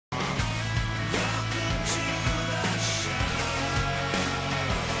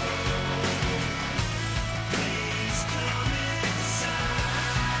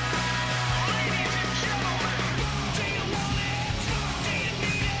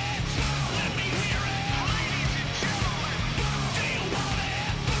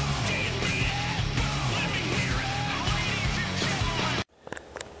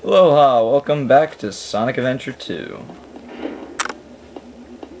Aloha, welcome back to Sonic Adventure 2.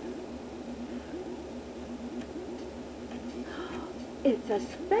 It's a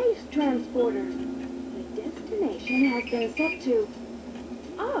space transporter. The destination has been set to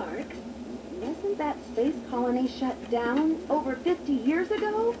Ark. Wasn't that space colony shut down over 50 years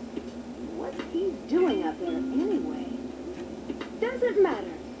ago? What's he doing up there anyway? Doesn't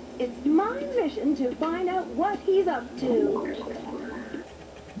matter. It's my mission to find out what he's up to.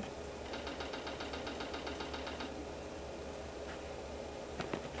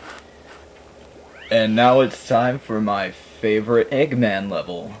 And now it's time for my favorite Eggman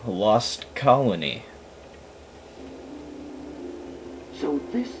level, Lost Colony. So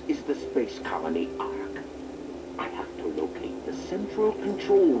this is the space colony Ark. I have to locate the central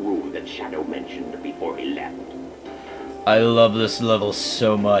control room that Shadow mentioned before he left. I love this level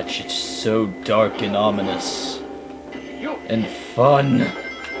so much. It's so dark and ominous. And fun.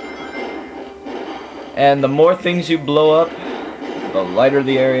 And the more things you blow up, the lighter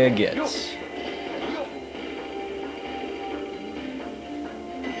the area gets.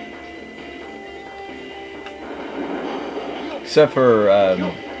 Except for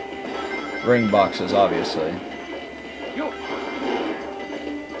ring boxes, obviously.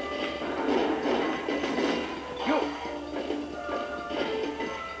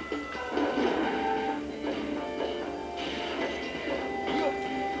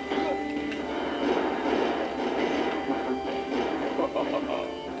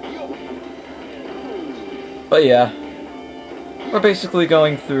 But yeah, we're basically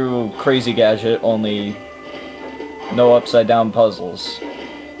going through Crazy Gadget, only no upside down puzzles.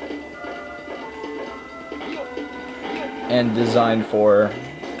 And designed for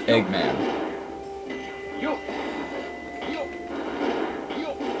Eggman.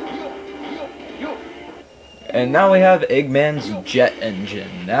 And now we have Eggman's jet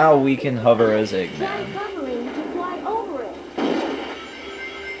engine. Now we can hover as Eggman.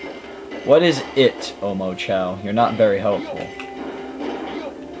 What is it, Omo Chow? You're not very helpful.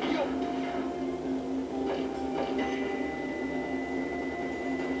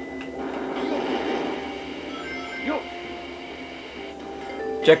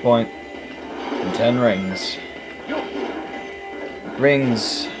 Checkpoint. And 10 rings.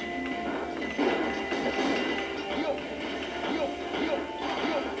 Rings.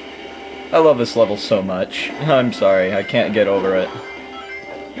 I love this level so much. I'm sorry, I can't get over it.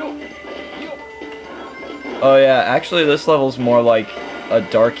 Oh yeah, actually this level's more like a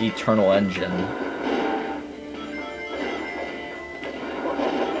Dark Eternal engine.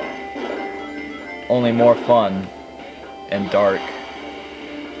 Only more fun and dark.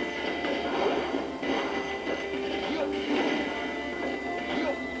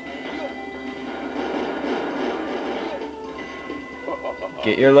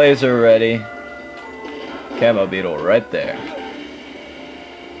 Get your laser ready. Camo beetle right there.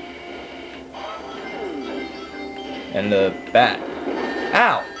 And the bat.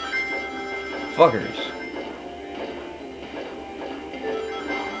 Ow! Fuckers.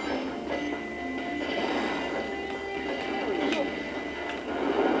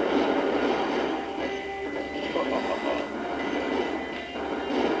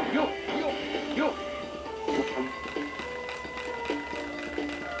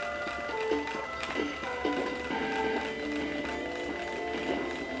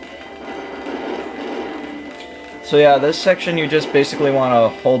 So yeah, this section you just basically want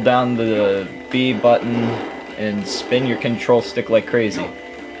to hold down the B button and spin your control stick like crazy.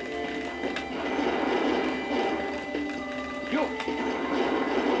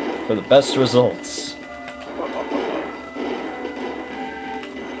 For the best results.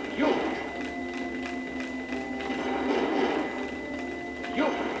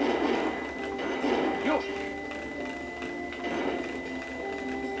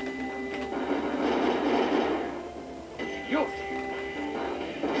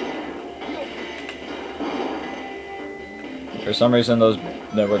 For some reason,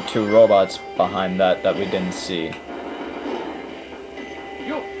 there were two robots behind that we didn't see.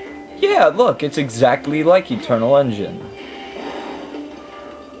 Yeah, look, it's exactly like Eternal Engine.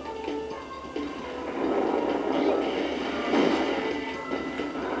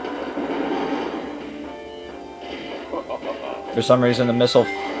 For some reason, the missile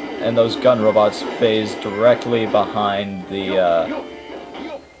and those gun robots phase directly behind the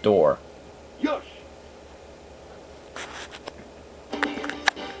door.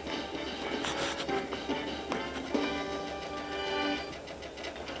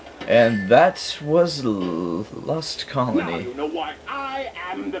 And that was Lost Colony. Now you know why I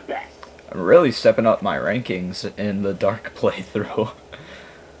am the best. I'm really stepping up my rankings in the Dark playthrough.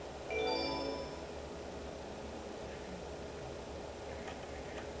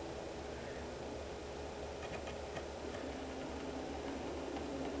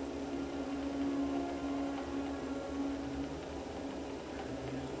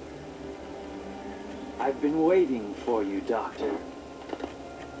 I've been waiting for you, Doctor.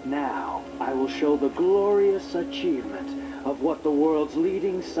 Now, I will show the glorious achievement of what the world's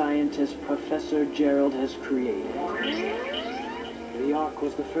leading scientist, Professor Gerald, has created. The Ark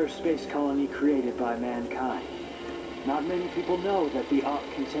was the first space colony created by mankind. Not many people know that the Ark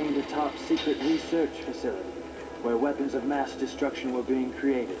contained a top-secret research facility where weapons of mass destruction were being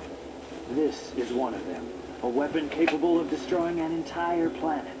created. This is one of them, a weapon capable of destroying an entire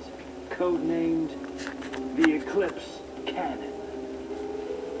planet, codenamed the Eclipse Cannon.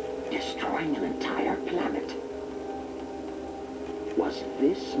 Destroying an entire planet. Was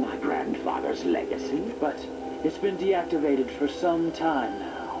this my grandfather's legacy? But it's been deactivated for some time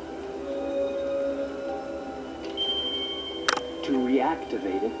now. To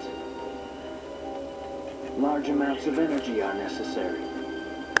reactivate it, large amounts of energy are necessary.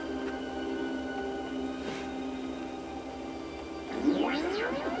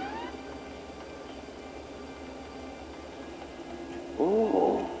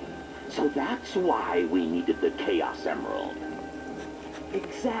 Oh, so that's why we needed the Chaos Emerald.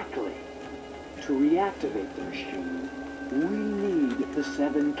 Exactly. To reactivate the machine, we need the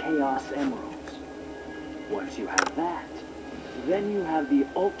 7 Chaos Emeralds. Once you have that, then you have the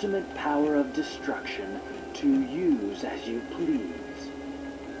ultimate power of destruction to use as you please.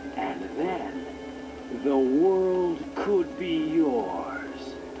 And then, the world could be yours.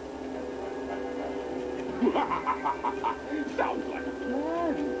 Sounds like a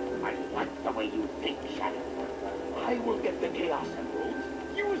plan. I like the way you think, Shadow. I will get the Chaos Emeralds,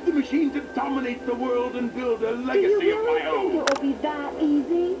 use the machine to dominate the world and build a legacy Do you of really my think own. it will be that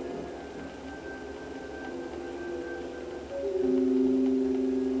easy?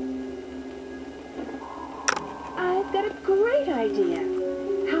 I've got a great idea.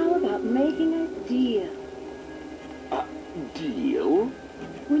 How about making a deal? Deal?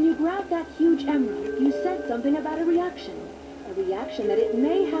 When you grabbed that huge emerald, you said something about a reaction. A reaction that it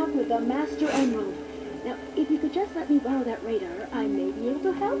may have with the Master Emerald. Now, if you could just let me borrow that radar, I may be able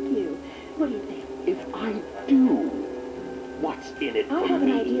to help you. What do you think? If I do, what's in it for I have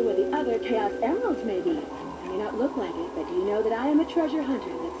me? an idea where the other Chaos Emeralds may be. I may not look like it, but do you know that I am a treasure hunter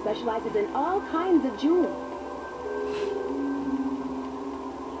that specializes in all kinds of jewels?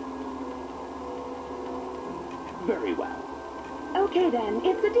 Very well. Okay then,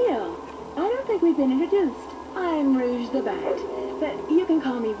 it's a deal. I don't think we've been introduced. I'm Rouge the Bat, but you can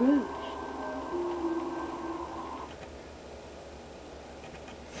call me Rouge.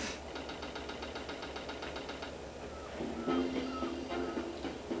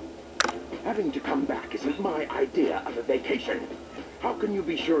 Having to come back isn't my idea of a vacation. How can you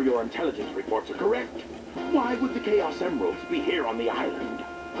be sure your intelligence reports are correct? Why would the Chaos Emeralds be here on the island?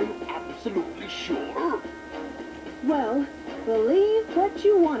 Are you absolutely sure? Well, believe what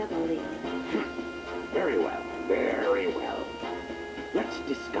you want to believe. Very well, very well. Let's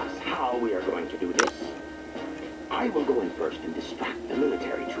discuss how we are going to do this. I will go in first and distract the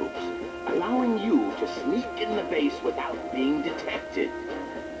military troops, allowing you to sneak in the base without being detected.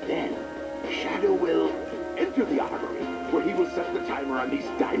 Then, Shadow will enter the armory, where he will set the timer on these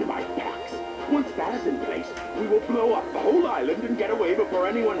dynamite packs. Once that is in place, we will blow up the whole island and get away before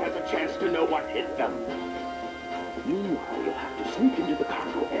anyone has a chance to know what hit them. Meanwhile, you'll have to sneak into the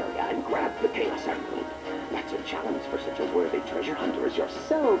cargo area and grab the Chaos Emerald. That's a challenge for such a worthy treasure hunter as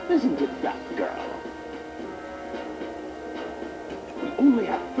yourself, isn't it, Duck Girl? We only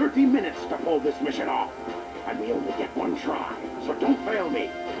have 30 minutes to pull this mission off, and we only get one try, so don't fail me.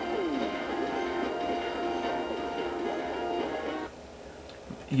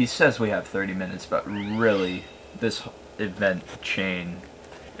 He says we have 30 minutes, but really, this event chain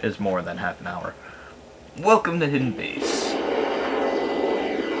is more than half an hour. Welcome to Hidden Base.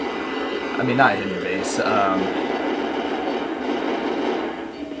 I mean, not Hidden Base, ah,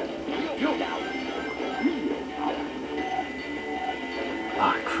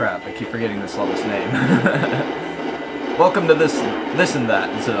 crap, I keep forgetting this level's name. Welcome to this and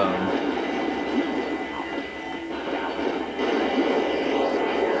that zone.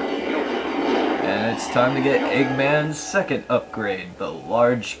 And it's time to get Eggman's second upgrade, the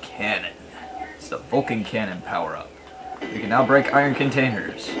Large Cannon. It's the Vulcan Cannon power-up. You can now break iron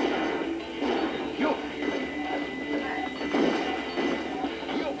containers.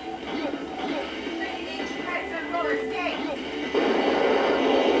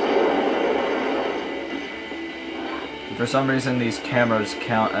 For some reason, these cameras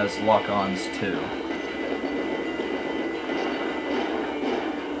count as lock-ons too.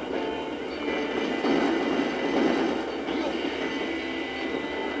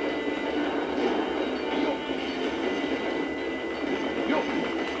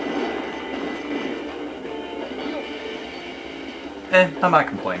 I'm not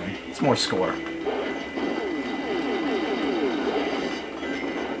complaining. It's more score.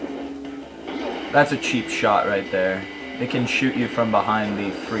 That's a cheap shot right there. It can shoot you from behind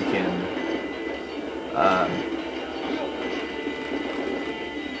the freaking...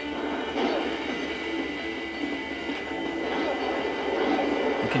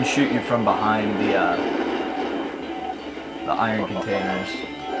 it can shoot you from behind the iron containers.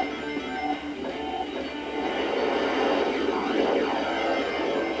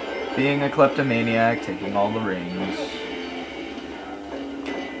 Being a kleptomaniac, taking all the rings.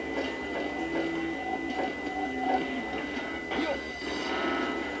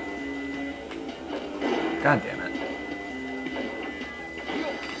 God damn it.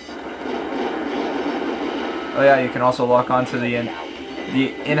 Oh yeah, you can also lock onto the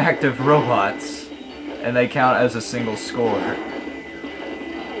inactive robots, and they count as a single score.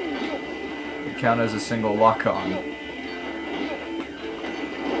 They count as a single lock-on.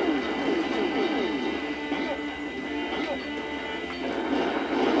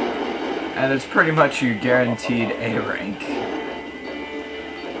 And it's pretty much your guaranteed A rank.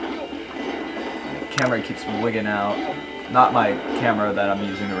 The camera keeps wigging out. Not my camera that I'm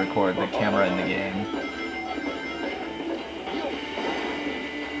using to record, the camera in the game.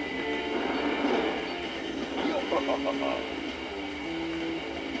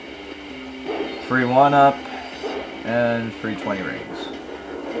 Free 1-up, and free 20 rings.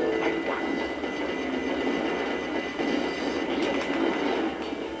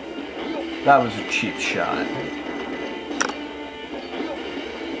 That was a cheap shot.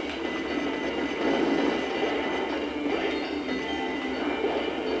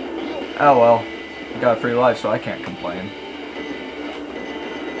 Oh well, I got a free life, so I can't complain.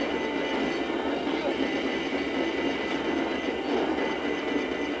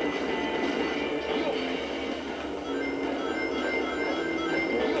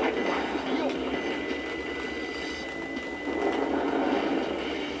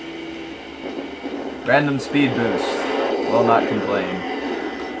 Random speed boost. Will not complain.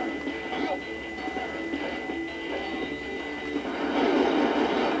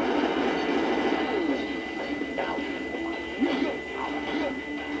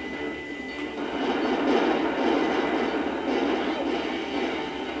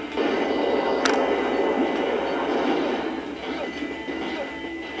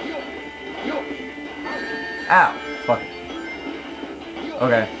 Ow! Fuck.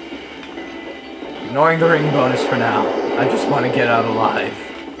 Okay. Ignoring the ring bonus for now. I just want to get out alive.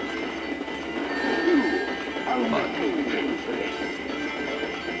 Fuck.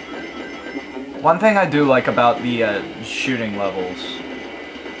 One thing I do like about the shooting levels,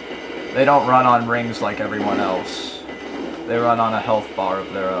 they don't run on rings like everyone else. They run on a health bar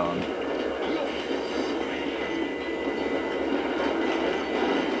of their own.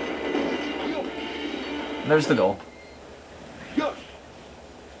 And there's the goal.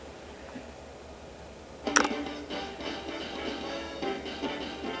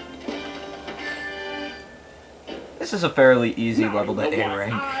 This is a fairly easy level to A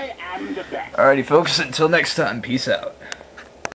rank. Alrighty folks, until next time, peace out.